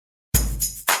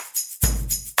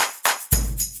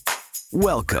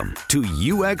Welcome to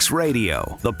UX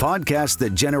Radio, the podcast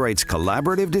that generates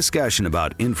collaborative discussion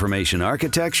about information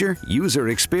architecture, user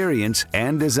experience,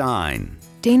 and design.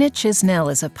 Dana Chisnell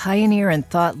is a pioneer and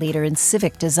thought leader in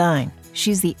civic design.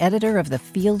 She's the editor of the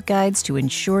Field Guides to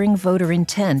Ensuring Voter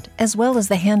Intent, as well as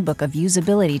the Handbook of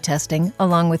Usability Testing,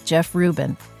 along with Jeff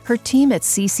Rubin. Her team at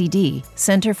CCD,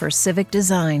 Center for Civic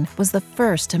Design, was the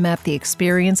first to map the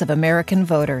experience of American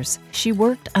voters. She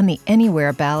worked on the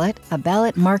Anywhere ballot, a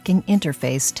ballot marking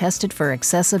interface tested for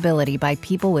accessibility by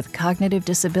people with cognitive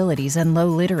disabilities and low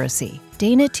literacy.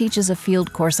 Dana teaches a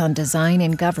field course on design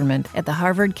in government at the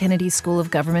Harvard Kennedy School of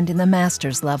Government in the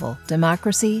master's level,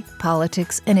 Democracy,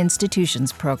 Politics, and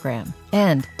Institutions program.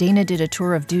 And Dana did a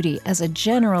tour of duty as a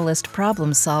generalist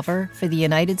problem solver for the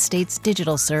United States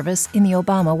Digital Service in the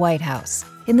Obama White House.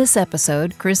 In this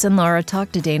episode, Chris and Lara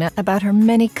talk to Dana about her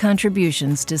many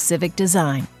contributions to civic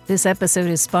design. This episode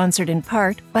is sponsored in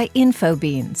part by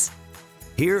InfoBeans.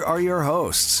 Here are your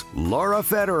hosts, Lara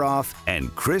Fedoroff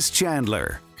and Chris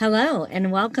Chandler. Hello,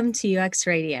 and welcome to UX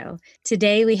Radio.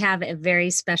 Today, we have a very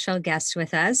special guest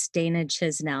with us, Dana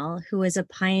Chisnell, who is a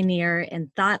pioneer and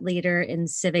thought leader in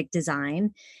civic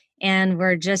design. And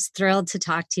we're just thrilled to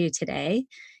talk to you today.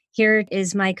 Here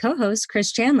is my co-host,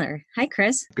 Chris Chandler. Hi,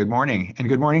 Chris. Good morning, and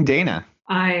good morning, Dana.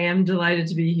 I am delighted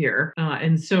to be here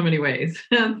in so many ways.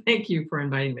 Thank you for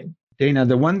inviting me. Dana,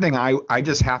 the one thing I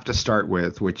just have to start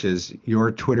with, which is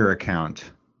your Twitter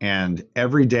account and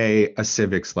every day a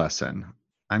civics lesson.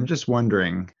 I'm just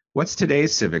wondering, what's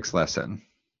today's civics lesson?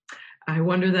 I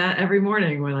wonder that every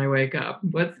morning when I wake up.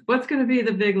 What's going to be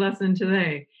the big lesson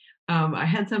today? I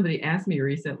had somebody ask me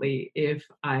recently if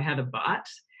I had a bot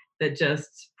that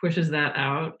just pushes that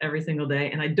out every single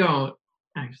day, and I don't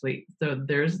actually. So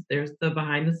there's the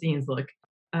behind the scenes look.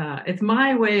 It's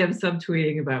my way of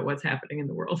subtweeting about what's happening in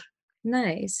the world.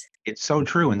 Nice. It's so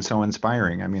true and so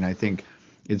inspiring. I mean, I think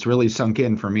it's really sunk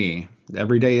in for me.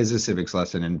 Every day is a civics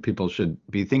lesson, and people should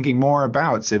be thinking more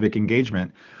about civic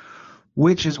engagement,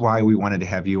 which is why we wanted to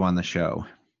have you on the show.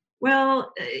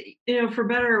 Well, for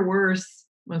better or worse,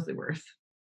 mostly worse,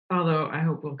 although I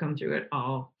hope we'll come through it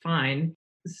all fine.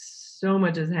 So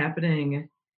much is happening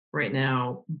right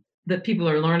now that people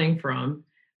are learning from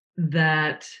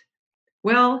that,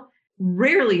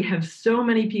 rarely have so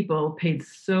many people paid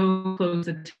so close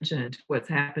attention to what's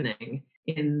happening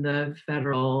in the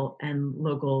federal and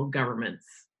local governments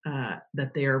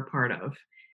that they are part of.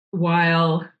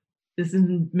 While this is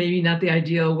maybe not the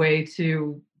ideal way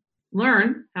to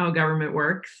learn how government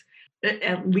works,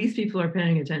 at least people are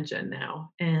paying attention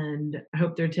now. And I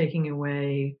hope they're taking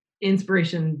away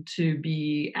inspiration to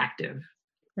be active.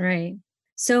 Right.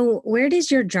 So where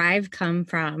does your drive come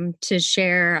from to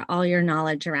share all your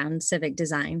knowledge around civic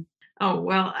design? Oh,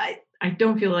 well, I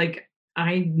don't feel like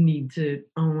I need to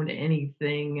own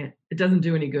anything. It doesn't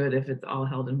do any good if it's all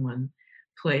held in one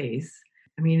place.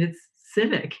 I mean, it's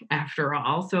civic after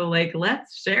all. So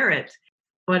let's share it.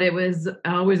 But it was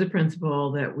always a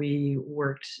principle that we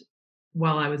worked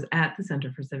while I was at the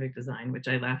Center for Civic Design, which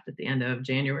I left at the end of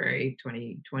January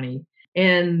 2020.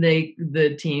 And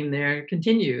the team there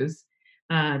continues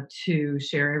to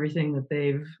share everything that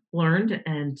they've learned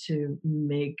and to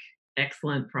make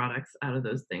excellent products out of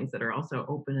those things that are also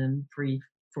open and free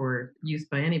for use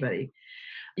by anybody.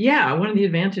 Yeah, one of the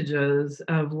advantages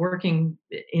of working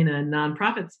in a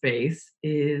nonprofit space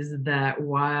is that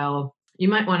while you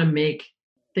might want to make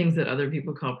things that other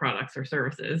people call products or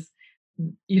services,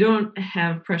 you don't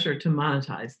have pressure to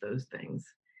monetize those things.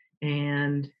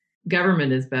 And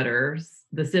government is better,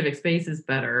 the civic space is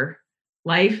better,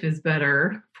 life is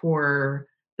better for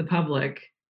the public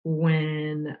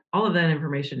when all of that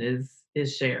information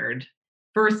is shared.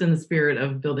 First, in the spirit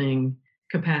of building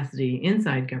capacity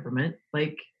inside government,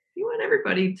 you want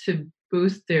everybody to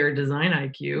boost their design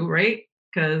IQ, right?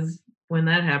 Because when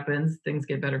that happens, things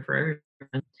get better for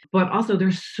everyone. But also,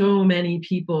 there's so many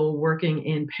people working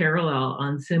in parallel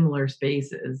on similar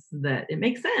spaces that it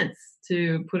makes sense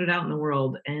to put it out in the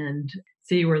world and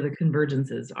see where the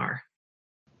convergences are.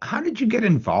 How did you get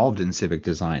involved in civic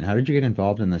design? How did you get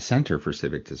involved in the Center for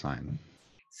Civic Design?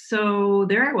 So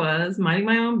there I was, minding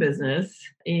my own business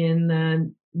in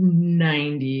the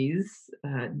 90s,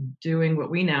 doing what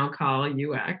we now call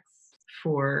UX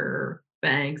for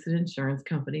banks and insurance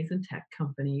companies and tech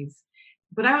companies.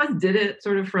 But I always did it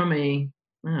sort of from a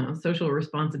social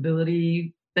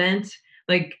responsibility bent.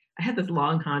 I had this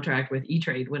long contract with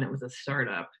E-Trade when it was a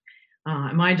startup.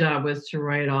 My job was to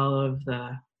write all of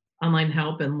the online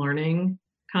help and learning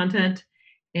content.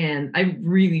 And I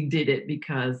really did it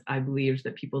because I believed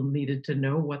that people needed to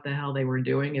know what the hell they were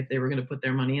doing if they were going to put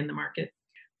their money in the market.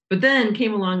 But then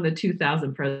came along the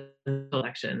 2000 presidential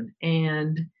election.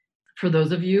 And for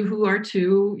those of you who are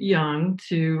too young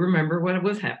to remember what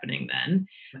was happening then,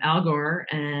 Al Gore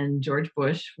and George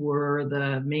Bush were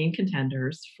the main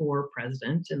contenders for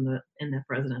president in the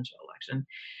presidential election.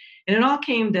 And it all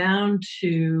came down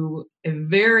to a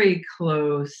very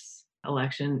close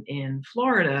election in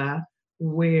Florida,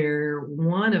 where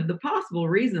one of the possible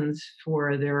reasons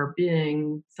for there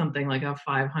being something like a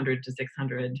 500 to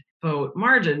 600 vote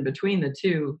margin between the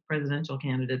two presidential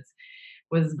candidates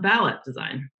was ballot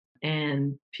design.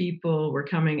 And people were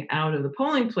coming out of the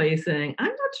polling place saying, I'm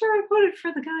not sure I voted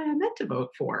for the guy I meant to vote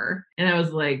for. And I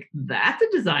was like, that's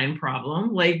a design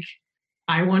problem. Like,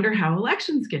 I wonder how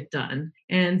elections get done.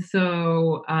 And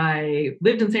so I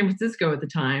lived in San Francisco at the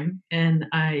time, and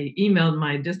I emailed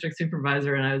my district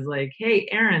supervisor and I was like, hey,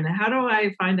 Aaron, how do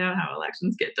I find out how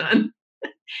elections get done?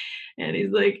 And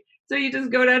he's like, so you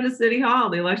just go down to City Hall,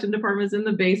 the election department's in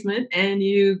the basement, and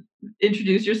you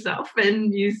introduce yourself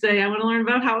and you say, I want to learn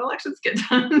about how elections get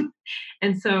done.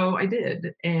 And so I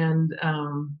did. And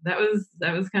that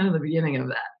was kind of the beginning of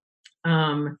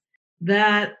that.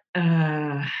 That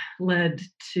led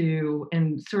to,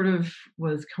 and sort of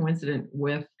was coincident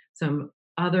with, some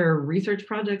other research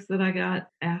projects that I got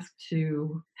asked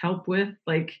to help with,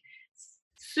 like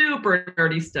super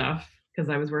nerdy stuff, because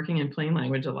I was working in plain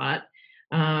language a lot.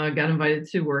 Got invited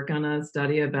to work on a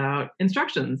study about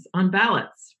instructions on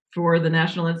ballots for the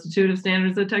National Institute of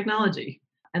Standards and Technology.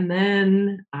 And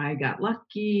then I got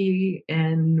lucky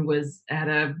and was at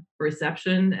a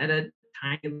reception at a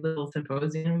tiny little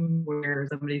symposium where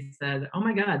somebody said, oh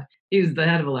my God, he was the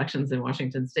head of elections in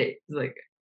Washington State. He's like,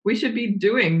 we should be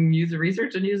doing user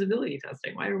research and usability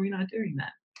testing. Why are we not doing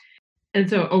that? And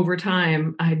so over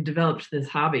time, I developed this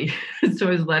hobby. So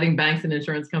I was letting banks and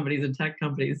insurance companies and tech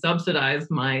companies subsidize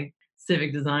my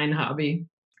civic design hobby.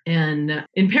 And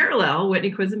in parallel,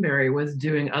 Whitney Quisenberry was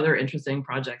doing other interesting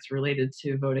projects related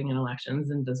to voting in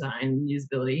elections and design,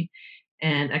 usability,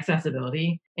 and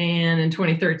accessibility. And in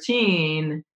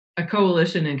 2013, a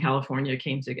coalition in California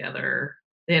came together.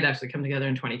 They had actually come together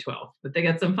in 2012, but they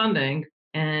got some funding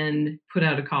and put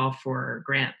out a call for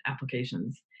grant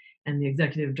applications. And the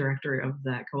executive director of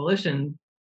that coalition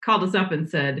called us up and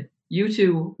said, you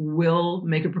two will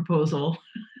make a proposal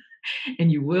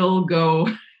and you will go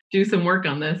do some work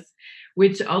on this,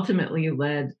 which ultimately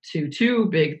led to two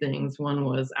big things. One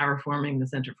was our forming the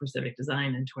Center for Civic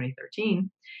Design in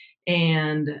 2013,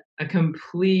 and a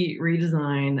complete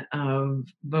redesign of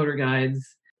voter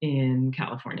guides in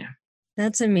California.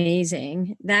 That's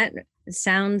amazing. That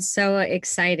sounds so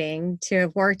exciting to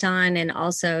have worked on and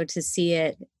also to see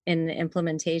it in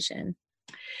implementation.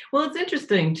 Well, it's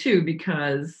interesting too,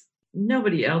 because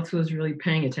nobody else was really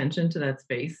paying attention to that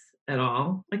space at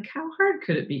all. Like, how hard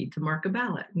could it be to mark a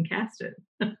ballot and cast it?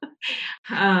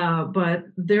 But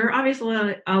there are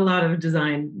obviously a lot of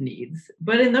design needs.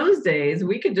 But in those days,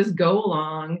 we could just go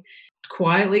along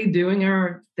quietly doing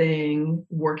our thing,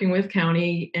 working with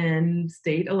county and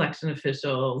state election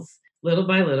officials, little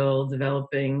by little,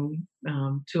 developing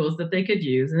tools that they could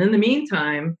use. And in the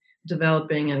meantime,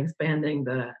 developing and expanding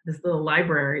this little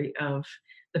library of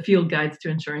the field guides to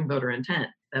ensuring voter intent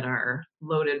that are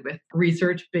loaded with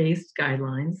research-based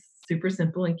guidelines, super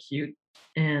simple and cute.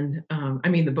 And I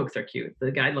mean, the books are cute.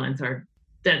 The guidelines are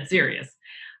dead serious.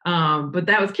 But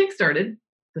that was kickstarted.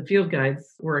 The field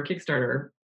guides were a Kickstarter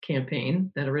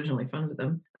campaign that originally funded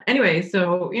them. Anyway,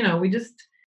 so, we just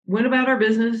went about our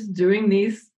business doing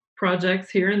these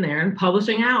projects here and there and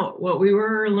publishing out what we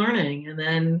were learning, and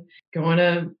then going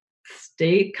to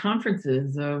state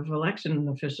conferences of election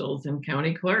officials and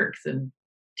county clerks and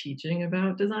teaching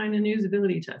about design and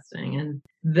usability testing. And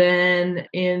then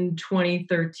in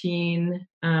 2013,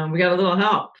 we got a little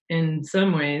help in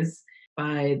some ways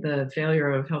by the failure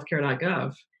of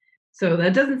healthcare.gov. So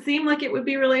that doesn't seem like it would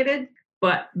be related,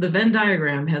 but the Venn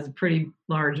diagram has a pretty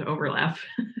large overlap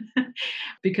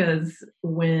because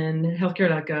when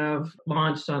healthcare.gov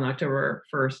launched on October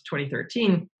 1st,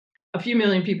 2013, a few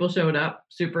million people showed up,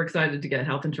 super excited to get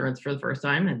health insurance for the first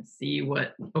time and see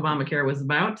what Obamacare was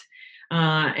about.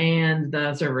 And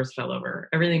the servers fell over.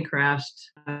 Everything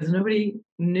crashed. Nobody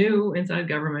knew inside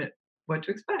government what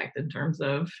to expect in terms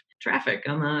of traffic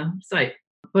on the site.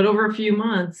 But over a few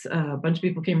months, a bunch of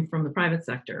people came from the private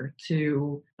sector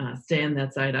to stand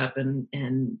that site up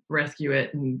and rescue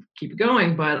it and keep it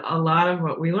going. But a lot of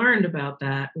what we learned about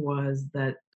that was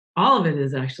that all of it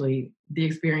is actually the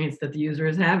experience that the user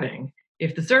is having.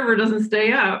 If the server doesn't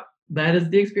stay up, that is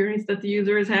the experience that the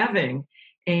user is having.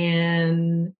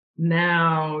 And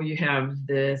now you have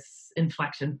this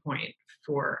inflection point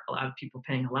for a lot of people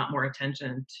paying a lot more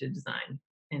attention to design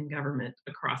in government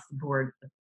across the board,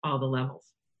 all the levels.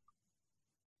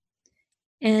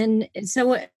 And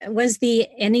so was the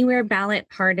Anywhere ballot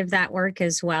part of that work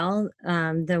as well?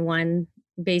 The one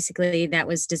basically that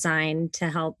was designed to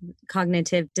help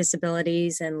cognitive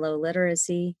disabilities and low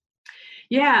literacy?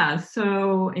 Yeah,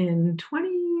 so in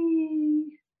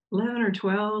 2011 or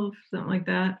 12, something like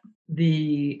that,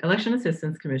 the Election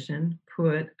Assistance Commission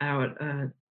put out a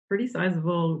pretty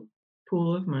sizable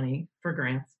pool of money for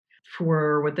grants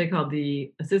for what they called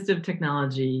the Assistive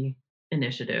Technology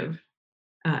Initiative.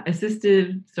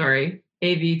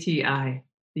 AVTI,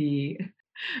 the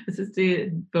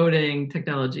Assisted Voting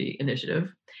Technology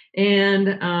Initiative.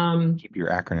 And Keep your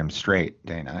acronym straight,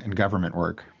 Dana, in government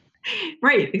work.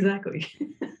 right, exactly.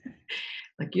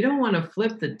 Like you don't want to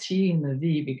flip the T and the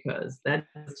V because that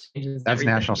changes That's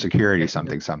everything. national security,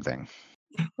 something.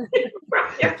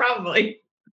 Yeah, probably.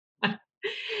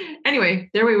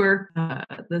 Anyway, there we were.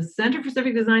 The Center for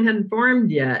Civic Design hadn't formed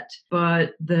yet,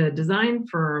 but the design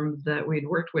firm that we'd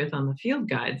worked with on the field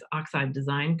guides, Oxide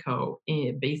Design Co.,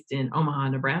 based in Omaha,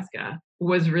 Nebraska,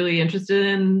 was really interested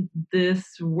in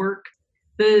this work.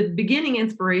 The beginning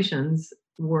inspirations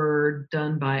were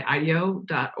done by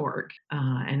IDEO.org,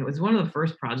 and it was one of the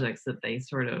first projects that they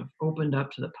sort of opened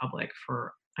up to the public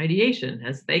for ideation,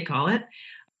 as they call it.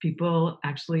 People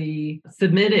actually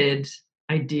submitted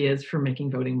ideas for making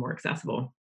voting more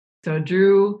accessible. So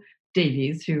Drew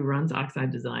Davies, who runs Oxide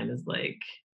Design, is like,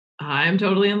 I'm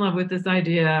totally in love with this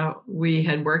idea. We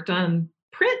had worked on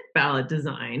print ballot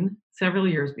design several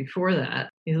years before that.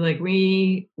 He's like,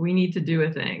 we need to do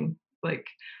a thing. Like,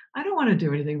 I don't want to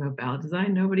do anything about ballot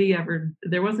design.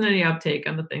 There wasn't any uptake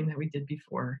on the thing that we did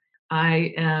before.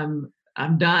 I'm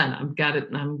done. I've got it.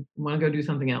 I want to go do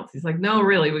something else. He's like, no,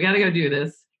 really, we got to go do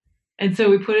this. And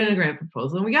so we put in a grant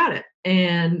proposal and we got it.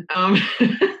 And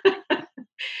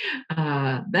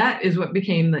that is what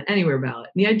became the Anywhere ballot.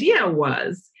 And the idea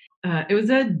was, it was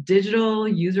a digital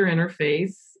user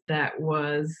interface that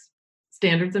was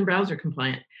standards and browser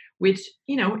compliant, which,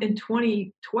 in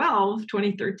 2012,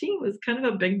 2013 was kind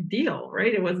of a big deal,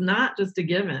 right? It was not just a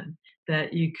given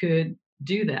that you could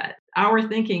do that. Our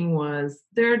thinking was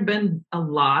there had been a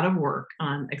lot of work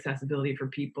on accessibility for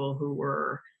people who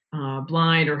were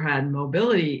blind or had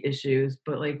mobility issues,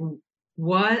 but like,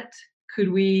 what could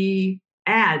we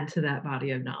add to that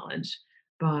body of knowledge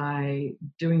by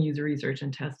doing user research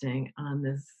and testing on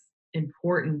this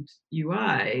important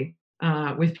UI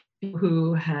with people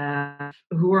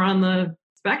who are on the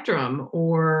spectrum,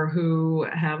 or who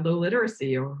have low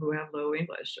literacy, or who have low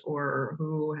English, or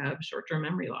who have short-term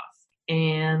memory loss.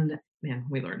 And man,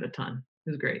 we learned a ton. It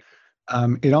was great.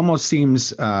 It almost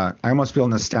seems, I almost feel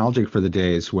nostalgic for the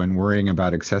days when worrying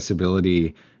about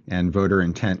accessibility and voter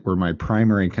intent were my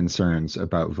primary concerns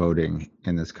about voting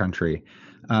in this country.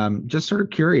 Just sort of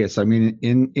curious, I mean,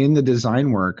 in the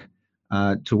design work,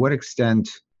 to what extent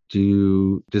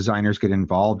do designers get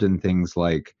involved in things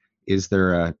like, is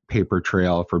there a paper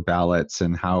trail for ballots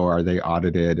and how are they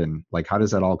audited, and like, how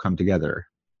does that all come together?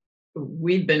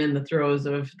 We'd been in the throes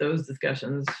of those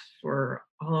discussions for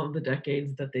all of the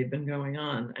decades that they've been going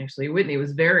on. Actually, Whitney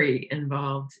was very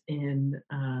involved in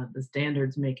the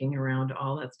standards making around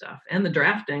all that stuff and the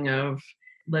drafting of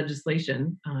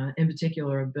legislation, in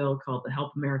particular a bill called the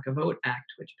Help America Vote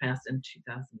Act, which passed in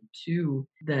 2002,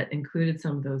 that included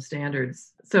some of those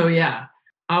standards. So yeah,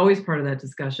 always part of that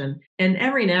discussion. And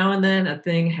every now and then a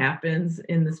thing happens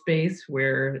in the space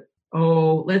where,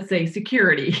 let's say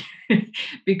security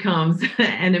becomes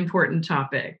an important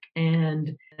topic.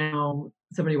 And now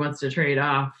somebody wants to trade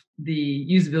off the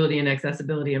usability and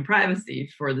accessibility and privacy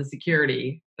for the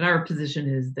security. But our position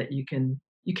is that you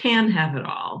can have it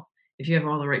all. If you have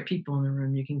all the right people in the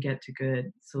room, you can get to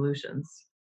good solutions.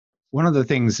 One of the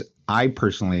things I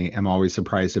personally am always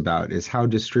surprised about is how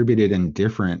distributed and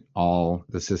different all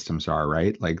the systems are,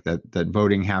 right? Like that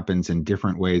voting happens in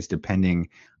different ways depending,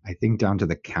 I think, down to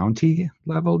the county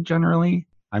level generally.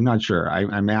 I'm not sure.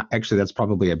 I'm actually, that's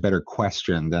probably a better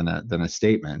question than a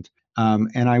statement.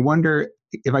 And I wonder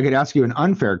if I could ask you an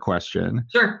unfair question.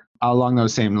 Sure. Along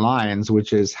those same lines,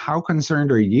 which is, how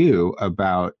concerned are you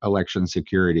about election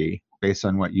security based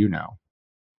on what you know?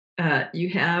 You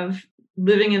have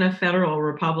living in a federal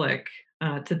republic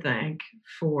to thank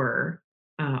for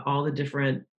all the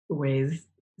different ways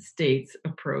states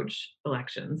approach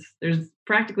elections. There's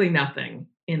practically nothing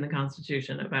in the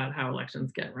Constitution about how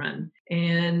elections get run.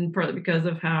 And partly because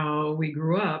of how we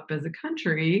grew up as a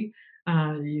country,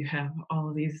 you have all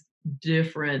of these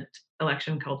different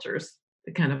election cultures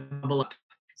that kind of bubble up.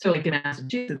 So like in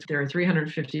Massachusetts, there are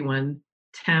 351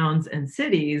 towns and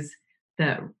cities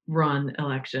that run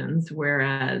elections,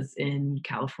 whereas in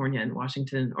California and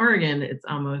Washington and Oregon, it's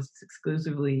almost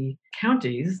exclusively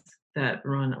counties that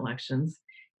run elections.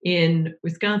 in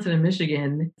Wisconsin and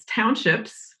Michigan, it's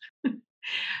townships.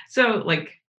 So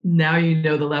like now you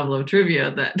know the level of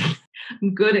trivia that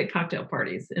I'm good at cocktail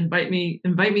parties. Invite me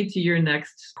to your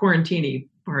next quarantini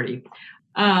party.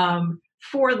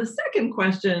 For the second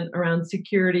question around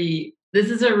security,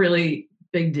 this is a really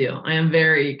big deal. I am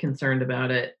very concerned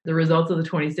about it. The results of the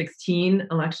 2016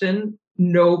 election,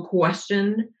 no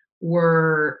question,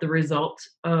 were the result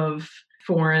of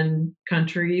foreign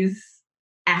countries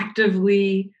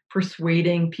actively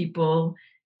persuading people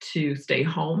to stay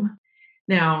home.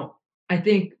 Now, I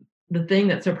think the thing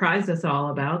that surprised us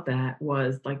all about that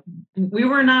was like we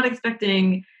were not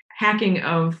expecting hacking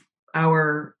of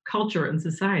our culture and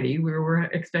society. We were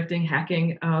expecting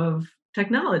hacking of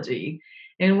technology.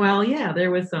 And while, yeah,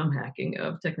 there was some hacking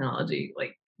of technology,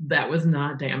 like that was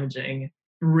not damaging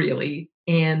really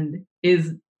and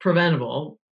is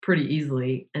preventable pretty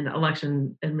easily. And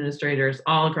election administrators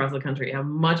all across the country have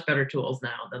much better tools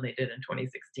now than they did in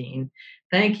 2016.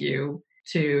 Thank you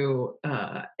to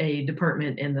a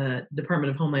department in the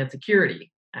Department of Homeland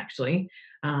Security, actually,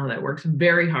 that works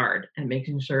very hard at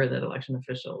making sure that election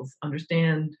officials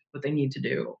understand what they need to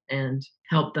do and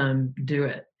help them do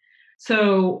it.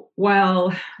 So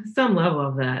while some level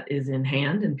of that is in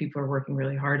hand and people are working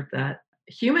really hard at that,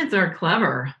 humans are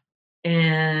clever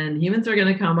and humans are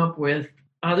going to come up with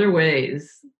other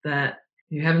ways that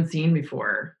you haven't seen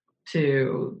before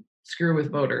to screw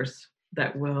with voters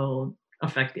that will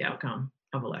affect the outcome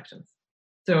of elections.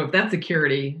 So if that's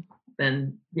security,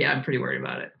 then yeah, I'm pretty worried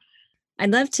about it. I'd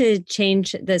love to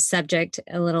change the subject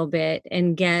a little bit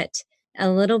and get a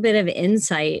little bit of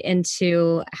insight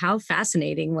into how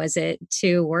fascinating was it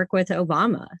to work with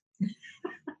Obama?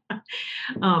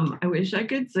 I wish I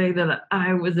could say that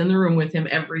I was in the room with him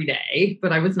every day,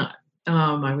 but I was not.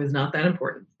 I was not that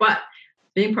important. But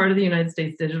being part of the United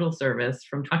States Digital Service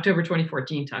from October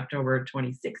 2014 to October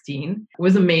 2016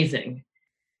 was amazing.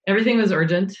 Everything was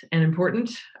urgent and important.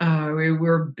 We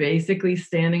were basically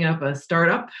standing up a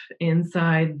startup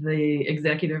inside the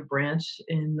executive branch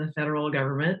in the federal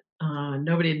government.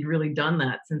 Nobody had really done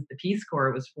that since the Peace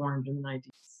Corps was formed in the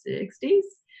 1960s.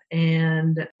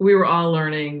 And we were all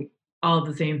learning all at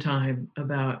the same time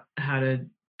about how to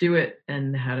do it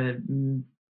and how to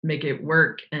make it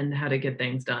work and how to get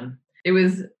things done. It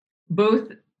was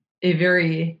both a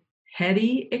very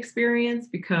heady experience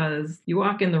because you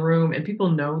walk in the room and people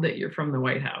know that you're from the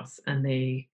White House and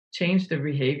they change their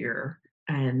behavior.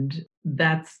 And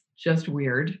that's just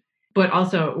weird. But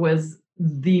also it was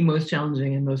the most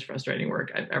challenging and most frustrating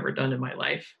work I've ever done in my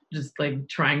life. Just like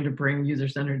trying to bring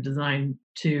user-centered design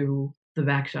to the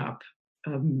back shop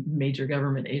of major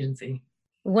government agency.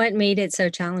 What made it so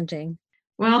challenging?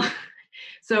 Well,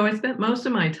 so I spent most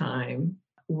of my time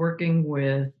working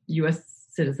with U.S.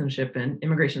 Citizenship and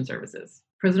Immigration Services.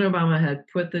 President Obama had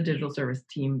put the digital service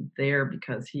team there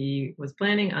because he was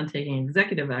planning on taking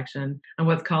executive action on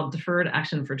what's called Deferred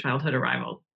Action for Childhood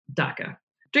Arrival, DACA,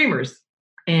 Dreamers.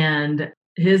 And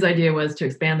his idea was to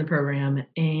expand the program.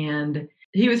 And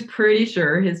he was pretty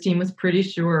sure, his team was pretty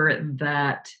sure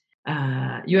that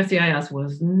USCIS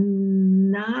was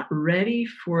not ready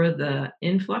for the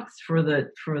influx, for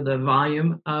the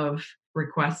volume of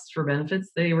requests for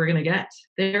benefits they were going to get.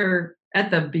 They're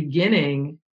at the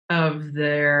beginning of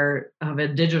a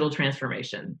digital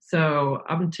transformation. So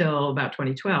up until about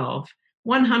 2012,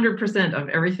 100% of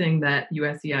everything that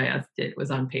USCIS did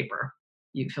was on paper.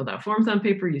 You filled out forms on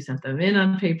paper, you sent them in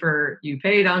on paper, you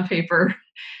paid on paper.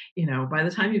 You know, by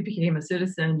the time you became a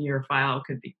citizen, your file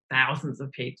could be thousands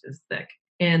of pages thick.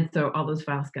 And so all those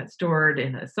files got stored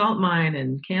in a salt mine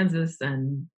in Kansas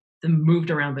and then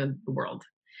moved around the world.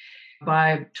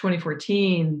 By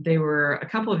 2014, they were a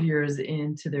couple of years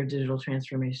into their digital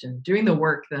transformation, doing the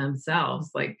work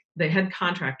themselves. Like they had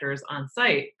contractors on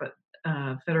site, but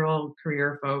federal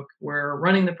career folk were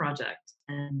running the project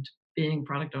and being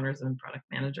product owners and product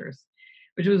managers,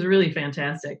 which was really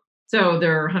fantastic. So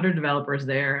there are 100 developers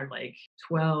there and like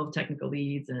 12 technical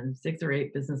leads and 6 or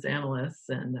 8 business analysts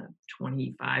and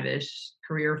 25-ish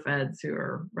career feds who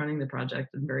are running the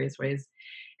project in various ways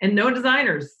and no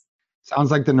designers.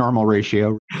 Sounds like the normal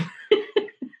ratio.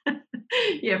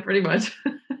 Yeah, pretty much.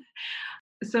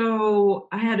 So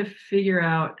I had to figure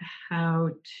out how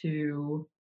to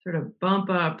sort of bump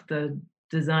up the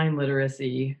design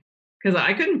literacy because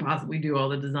I couldn't possibly do all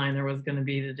the design there was going to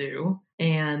be to do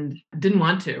and didn't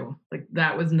want to. Like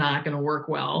that was not going to work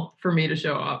well for me to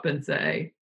show up and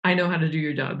say, I know how to do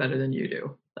your job better than you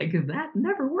do. Like that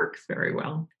never works very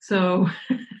well. So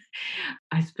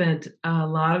I spent a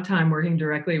lot of time working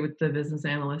directly with the business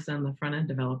analysts and the front-end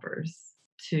developers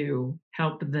to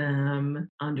help them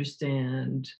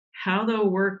understand how the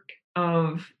work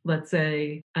of, let's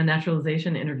say, a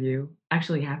naturalization interview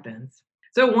actually happens.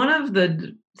 So one of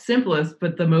the simplest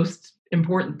but the most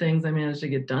important things I managed to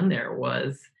get done there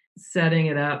was setting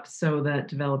it up so that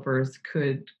developers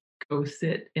could go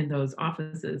sit in those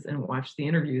offices and watch the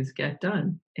interviews get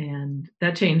done. And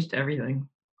that changed everything.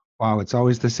 Wow, it's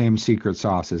always the same secret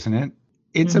sauce, isn't it?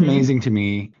 It's Hmm. amazing to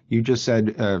me. You just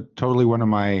said totally one of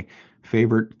my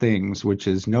favorite things, which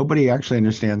is nobody actually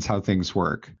understands how things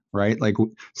work, right? Like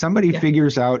somebody Yeah.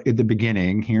 figures out at the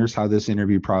beginning, here's how this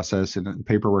interview process and the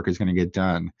paperwork is going to get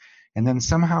done. And then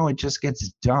somehow it just gets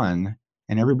done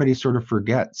and everybody sort of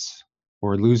forgets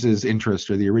or loses interest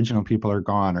or the original people are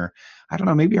gone. Or I don't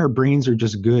know, maybe our brains are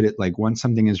just good at like once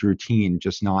something is routine,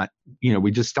 just not,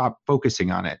 we just stop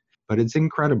focusing on it. But it's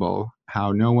incredible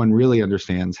how no one really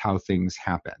understands how things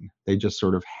happen. They just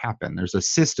sort of happen. There's a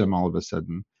system all of a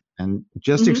sudden. And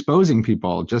just Hmm. exposing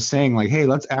people, just saying like, hey,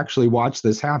 let's actually watch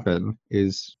this happen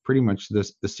is pretty much the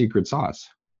secret sauce.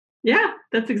 Yeah,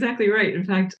 that's exactly right. In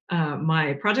fact,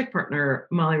 my project partner,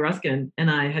 Molly Ruskin,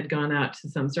 and I had gone out to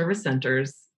some service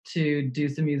centers to do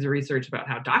some user research about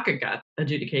how DACA got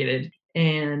adjudicated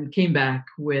and came back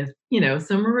with,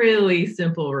 some really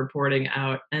simple reporting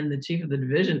out. And the chief of the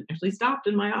division actually stopped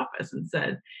in my office and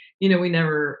said, we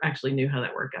never actually knew how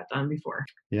that work got done before.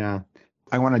 Yeah.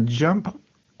 I want to jump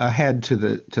ahead to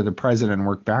the present and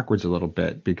work backwards a little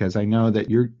bit because I know that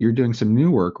you're doing some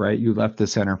new work, right? You left the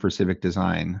Center for Civic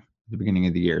Design at the beginning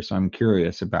of the year. So I'm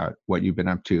curious about what you've been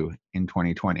up to in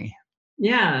 2020.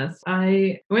 Yes,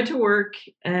 I went to work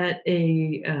at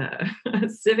a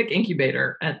civic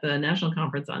incubator at the National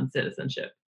Conference on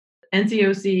Citizenship.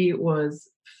 NCOC was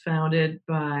founded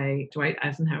by Dwight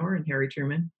Eisenhower and Harry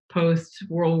Truman. Post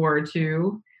World War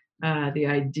II, the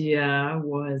idea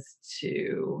was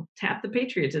to tap the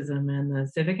patriotism and the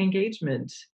civic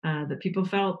engagement that people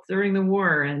felt during the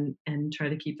war and try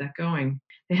to keep that going.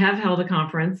 They have held a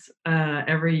conference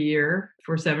every year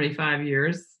for 75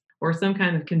 years or some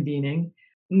kind of convening.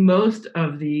 Most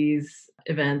of these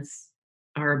events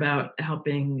are about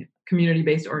helping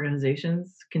community-based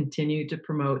organizations continue to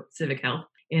promote civic health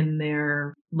in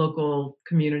their local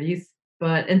communities.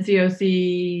 But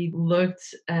NCOC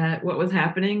looked at what was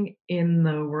happening in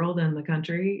the world and the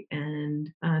country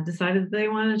and decided that they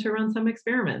wanted to run some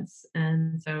experiments.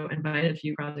 And so invited a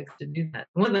few projects to do that.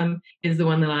 One of them is the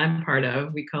one that I'm part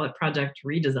of. We call it Project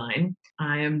Redesign.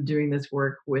 I am doing this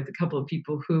work with a couple of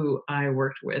people who I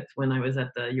worked with when I was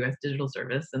at the US Digital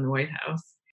Service in the White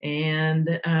House.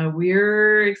 And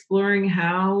we're exploring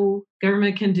how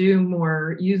government can do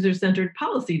more user-centered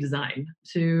policy design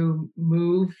to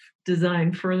move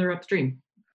design further upstream.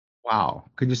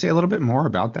 Wow. Could you say a little bit more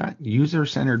about that?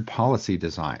 User-centered policy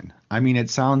design. I mean,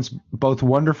 it sounds both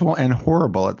wonderful and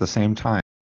horrible at the same time.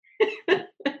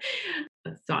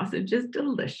 The sausage is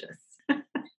delicious.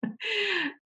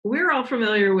 We're all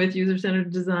familiar with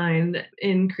user-centered design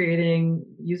in creating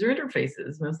user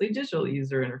interfaces, mostly digital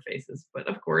user interfaces. But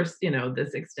of course,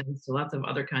 this extends to lots of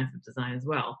other kinds of design as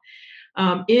well.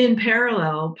 In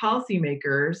parallel,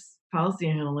 policymakers, policy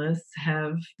analysts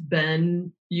have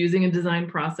been using a design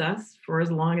process for as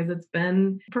long as it's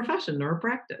been a profession or a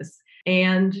practice.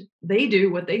 And they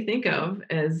do what they think of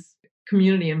as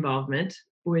community involvement,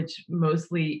 which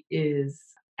mostly is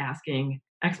asking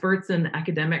experts and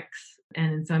academics,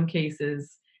 and in some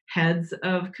cases, heads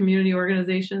of community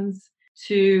organizations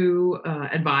to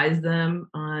advise them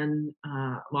on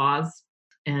laws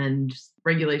and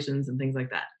regulations and things like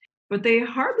that. But they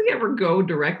hardly ever go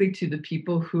directly to the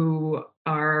people who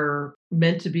are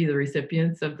meant to be the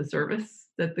recipients of the service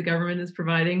that the government is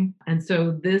providing. And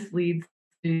so this leads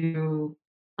to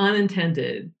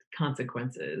unintended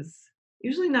consequences,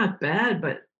 usually not bad,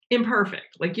 but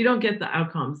imperfect. Like you don't get the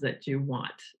outcomes that you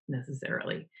want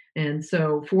necessarily. And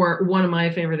so, for one of my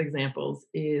favorite examples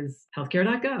is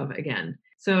healthcare.gov again.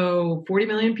 So 40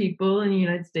 million people in the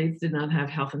United States did not have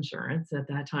health insurance at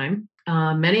that time.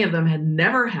 Many of them had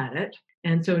never had it.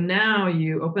 And so now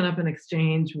you open up an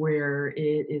exchange where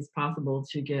it is possible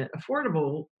to get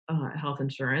affordable health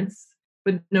insurance,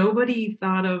 but nobody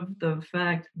thought of the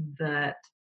fact that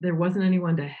there wasn't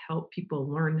anyone to help people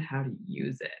learn how to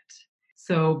use it.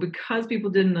 So because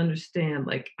people didn't understand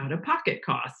like out-of-pocket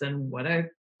costs and what a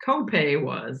copay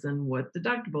was and what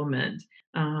deductible meant,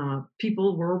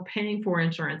 people were paying for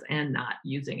insurance and not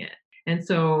using it. And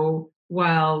so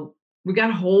while we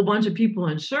got a whole bunch of people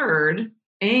insured,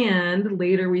 and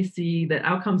later we see that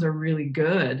outcomes are really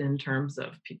good in terms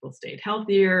of people stayed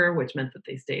healthier, which meant that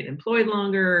they stayed employed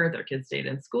longer, their kids stayed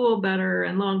in school better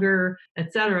and longer,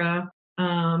 etc.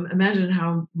 Imagine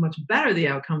how much better the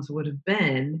outcomes would have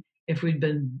been if we'd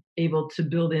been able to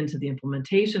build into the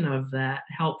implementation of that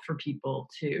help for people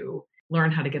to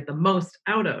learn how to get the most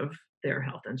out of their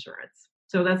health insurance.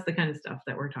 So that's the kind of stuff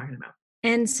that we're talking about.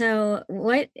 And so,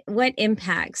 what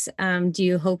impacts do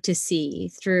you hope to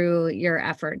see through your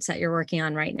efforts that you're working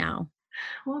on right now?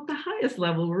 Well, at the highest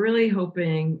level, we're really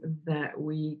hoping that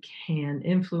we can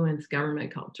influence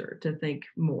government culture to think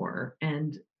more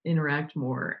and interact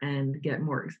more and get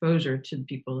more exposure to the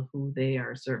people who they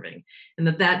are serving. And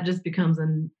that just becomes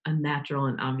a natural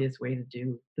and obvious way to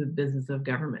do the business of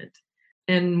government.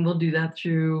 And we'll do that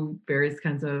through various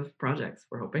kinds of projects,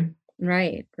 we're hoping.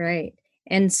 Right, right.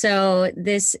 And so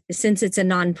this, since it's a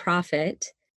nonprofit,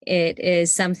 it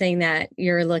is something that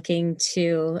you're looking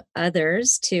to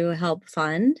others to help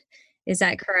fund. Is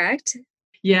that correct?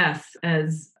 Yes,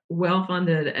 as well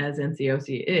funded as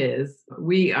NCOC is,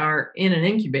 we are in an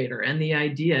incubator, and the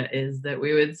idea is that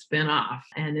we would spin off.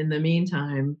 And in the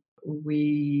meantime,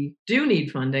 we do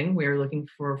need funding. We are looking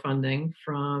for funding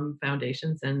from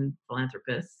foundations and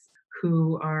philanthropists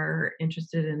who are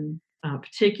interested in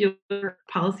particular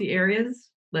policy areas.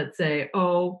 Let's say,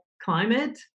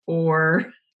 climate,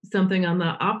 or something on the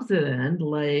opposite end,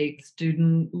 like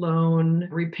student loan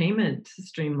repayment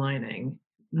streamlining.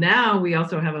 Now we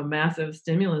also have a massive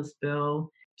stimulus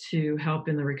bill to help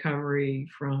in the recovery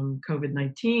from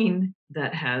COVID-19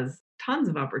 that has tons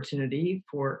of opportunity.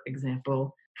 For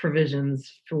example,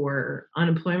 provisions for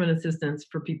unemployment assistance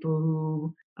for people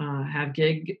who have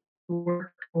gig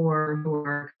work or who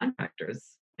are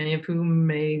contractors, many of whom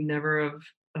may never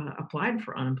have applied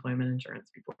for unemployment insurance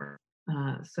before.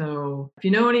 So if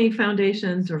you know any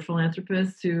foundations or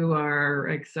philanthropists who are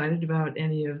excited about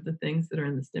any of the things that are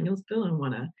in the stimulus bill and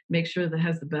want to make sure that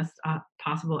has the best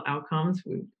possible outcomes,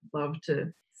 we'd love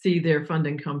to see their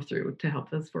funding come through to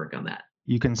help us work on that.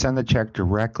 You can send the check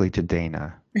directly to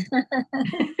Dana.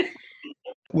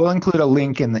 We'll include a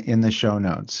link in the show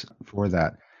notes for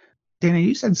that. Dana,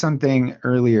 you said something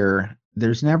earlier.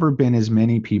 There's never been as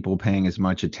many people paying as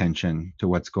much attention to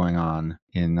what's going on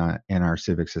in our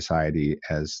civic society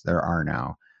as there are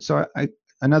now. So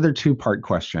another two-part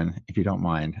question, if you don't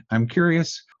mind. I'm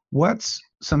curious, what's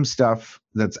some stuff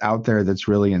that's out there that's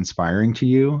really inspiring to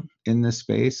you in this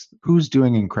space? Who's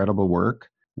doing incredible work?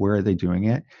 Where are they doing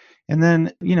it? And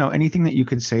then, anything that you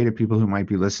could say to people who might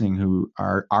be listening who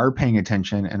are paying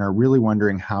attention and are really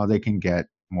wondering how they can get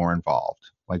more involved.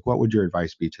 Like, what would your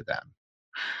advice be to them?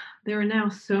 There are now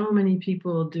so many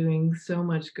people doing so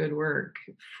much good work,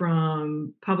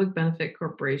 from public benefit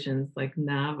corporations like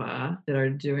NAVA that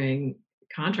are doing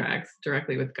contracts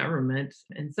directly with government,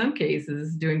 in some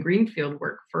cases doing greenfield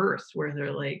work first, where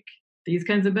they're like, these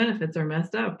kinds of benefits are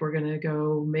messed up. We're going to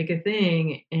go make a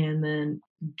thing and then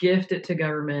gift it to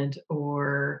government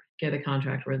or get a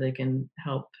contract where they can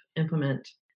help implement.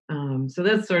 So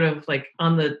that's sort of like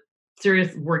on the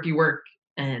serious worky work.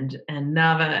 And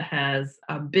NAVA has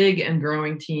a big and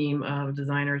growing team of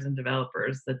designers and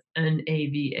developers. That's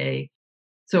NAVA.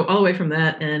 So all the way from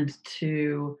that end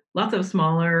to lots of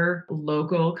smaller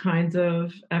local kinds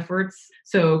of efforts.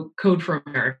 So Code for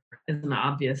America is an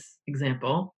obvious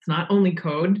example. It's not only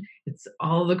code, it's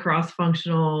all the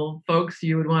cross-functional folks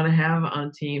you would want to have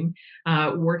on team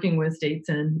working with states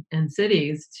and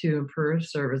cities to improve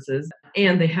services.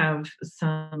 And they have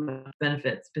some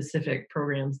benefit-specific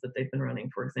programs that they've been running.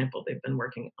 For example, they've been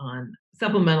working on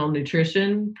supplemental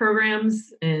nutrition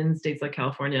programs in states like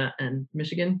California and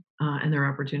Michigan, and there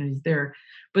are opportunities there.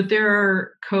 But there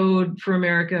are Code for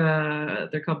America,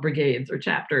 they're called brigades or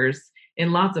chapters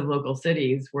in lots of local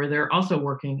cities where they're also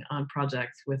working on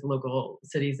projects with local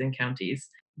cities and counties.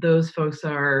 Those folks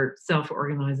are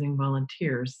self-organizing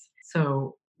volunteers.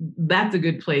 So that's a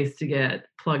good place to get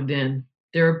plugged in.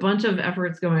 There are a bunch of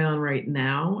efforts going on right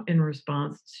now in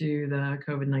response to the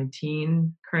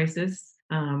COVID-19 crisis.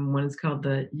 One is called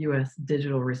the U.S.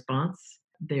 Digital Response.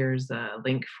 There's a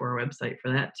link for a website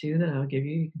for that too that I'll give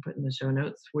you. You can put in the show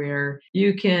notes, where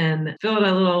you can fill out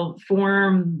a little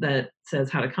form that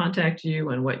says how to contact you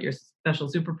and what your special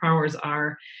superpowers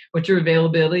are, what your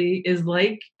availability is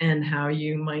like, and how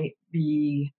you might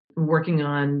be working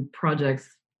on projects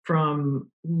from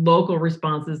local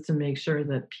responses to make sure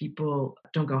that people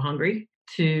don't go hungry,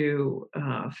 to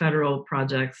federal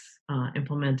projects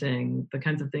implementing the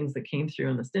kinds of things that came through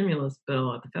in the stimulus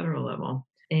bill at the federal level.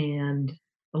 And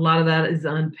a lot of that is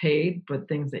unpaid, but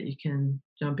things that you can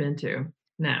jump into.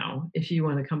 Now, if you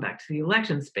want to come back to the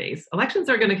election space, elections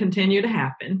are going to continue to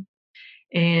happen.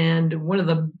 And one of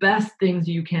the best things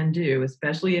you can do,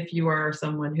 especially if you are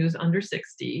someone who's under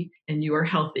 60 and you are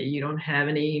healthy, you don't have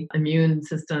any immune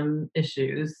system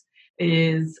issues,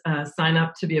 is sign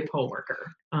up to be a poll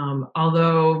worker.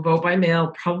 Although vote by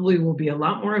mail probably will be a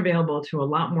lot more available to a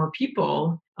lot more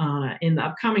people in the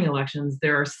upcoming elections,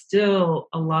 there are still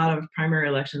a lot of primary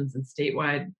elections and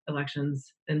statewide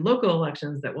elections and local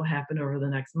elections that will happen over the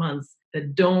next months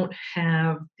that don't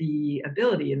have the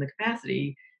ability and the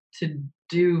capacity to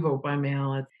do vote by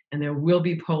mail. And there will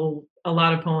be a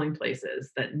lot of polling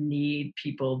places that need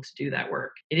people to do that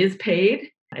work. It is paid.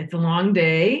 It's a long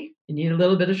day. You need a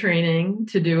little bit of training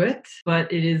to do it,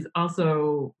 but it is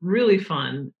also really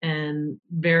fun and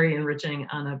very enriching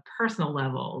on a personal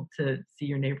level to see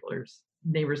your neighbors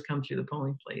come through the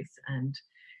polling place and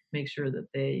make sure that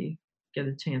they get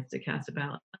a chance to cast a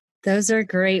ballot. Those are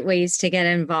great ways to get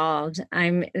involved.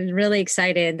 I'm really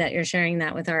excited that you're sharing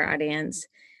that with our audience.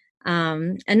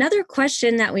 Another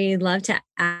question that we love to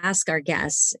ask our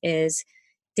guests is,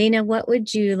 Dana, what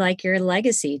would you like your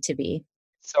legacy to be?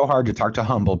 So hard to talk to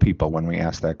humble people when we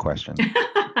ask that question.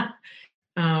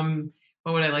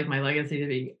 What would I like my legacy to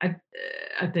be? I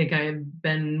think I've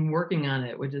been working on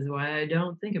it, which is why I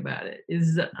don't think about it.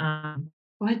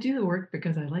 I do the work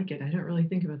because I like it. I don't really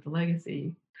think about the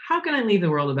legacy. How can I leave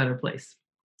the world a better place?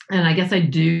 And I guess I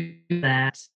do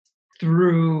that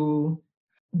through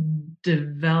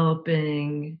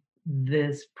developing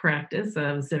this practice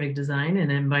of civic design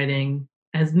and inviting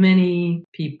as many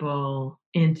people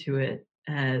into it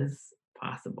as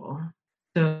possible.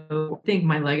 So I think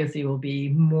my legacy will be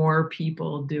more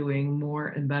people doing more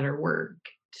and better work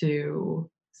to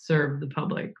serve the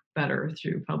public better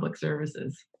through public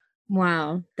services.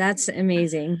 Wow, that's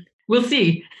amazing. We'll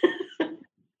see.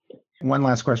 One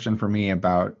last question for me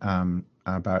about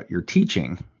your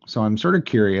teaching. So I'm sort of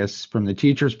curious from the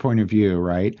teacher's point of view,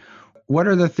 right? What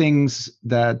are the things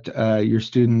that your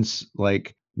students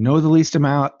know the least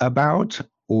amount about,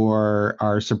 or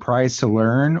are surprised to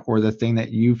learn, or the thing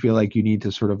that you feel like you need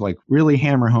to sort of really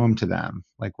hammer home to them?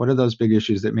 What are those big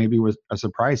issues that maybe was a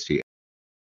surprise to you?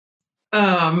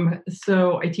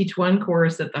 So I teach one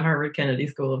course at the Harvard Kennedy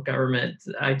School of Government.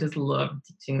 I just love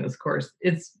teaching this course.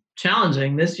 It's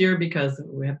challenging this year because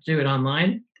we have to do it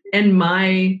online. And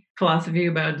my philosophy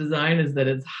about design is that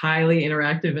it's highly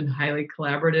interactive and highly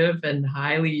collaborative and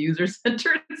highly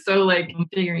user-centered. So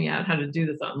figuring out how to do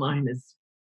this online is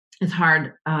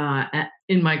hard.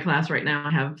 In my class right now,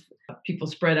 I have people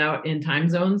spread out in time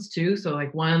zones too. So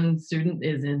one student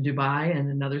is in Dubai and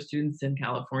another student's in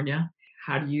California.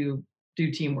 How do you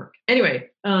do teamwork? Anyway,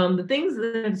 the things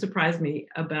that have surprised me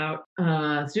about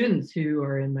students who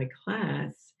are in my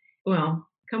class,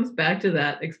 comes back to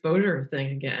that exposure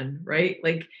thing again, right?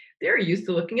 They're used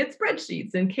to looking at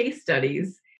spreadsheets and case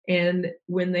studies. And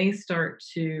when they start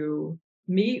to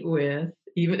meet with,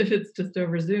 even if it's just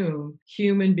over Zoom,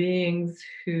 human beings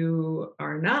who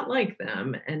are not like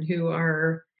them and who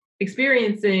are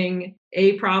experiencing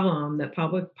a problem that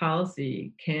public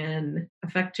policy can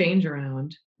affect change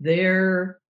around,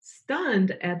 they're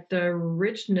stunned at the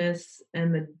richness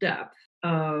and the depth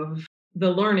of the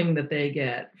learning that they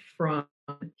get from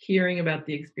hearing about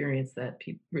the experience that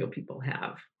real people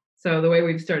have. So the way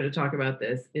we've started to talk about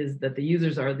this is that the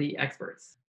users are the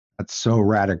experts. That's so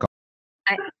radical.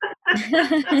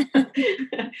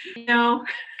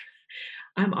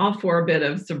 I'm all for a bit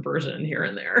of subversion here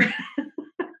and there.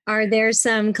 Are there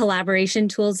some collaboration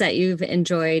tools that you've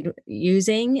enjoyed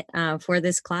using for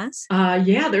this class?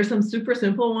 Yeah, there's some super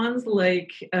simple ones.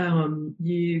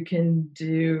 You can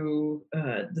do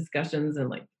discussions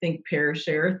and think, pair,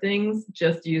 share things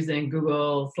just using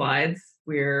Google Slides,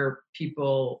 where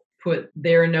people put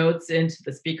their notes into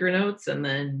the speaker notes, and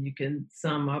then you can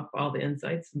sum up all the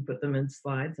insights and put them in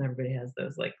slides, and everybody has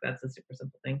those. That's a super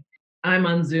simple thing. I'm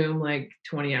on Zoom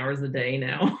 20 hours a day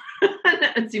now.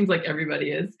 It seems like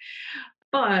everybody is.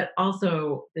 But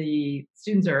also the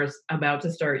students are about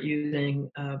to start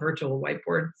using virtual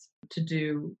whiteboards to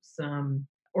do some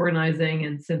organizing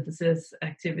and synthesis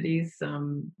activities,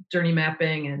 some journey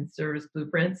mapping and service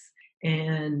blueprints.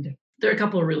 And there are a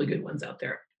couple of really good ones out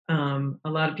there. A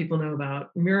lot of people know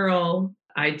about Mural.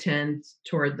 I tend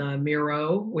toward the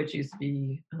Miro, which used to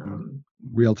be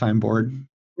real-time board.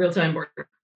 Real-time board.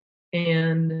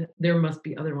 And there must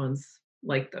be other ones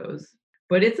like those.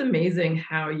 But it's amazing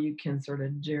how you can sort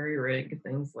of jerry-rig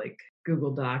things like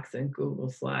Google Docs and Google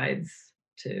Slides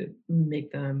to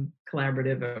make them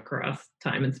collaborative across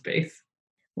time and space.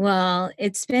 Well,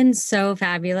 it's been so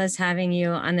fabulous having you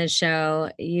on the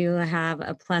show. You have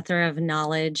a plethora of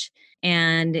knowledge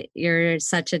and you're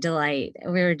such a delight.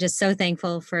 We're just so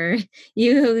thankful for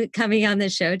you coming on the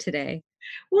show today.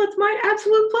 Well, it's my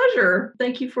absolute pleasure.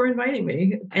 Thank you for inviting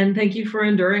me. And thank you for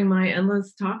enduring my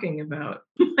endless talking about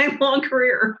my long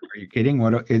career. Are you kidding?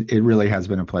 It really has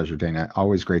been a pleasure, Dana.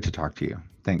 Always great to talk to you.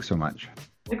 Thanks so much.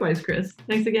 Likewise, Chris.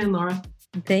 Thanks again, Laura.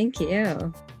 Thank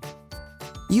you.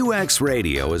 UX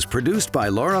Radio is produced by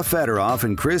Lara Fedoroff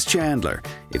and Chris Chandler.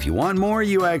 If you want more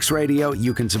UX Radio,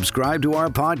 you can subscribe to our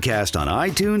podcast on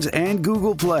iTunes and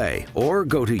Google Play, or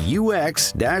go to ux-radio.com,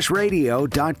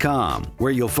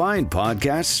 where you'll find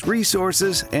podcasts,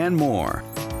 resources, and more.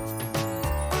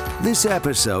 This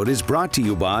episode is brought to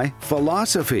you by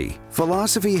Philosophy.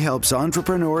 Philosophy helps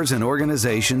entrepreneurs and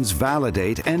organizations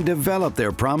validate and develop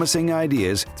their promising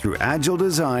ideas through agile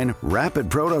design, rapid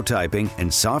prototyping,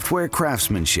 and software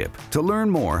craftsmanship. To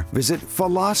learn more, visit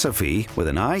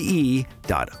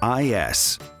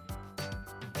philosophy.is.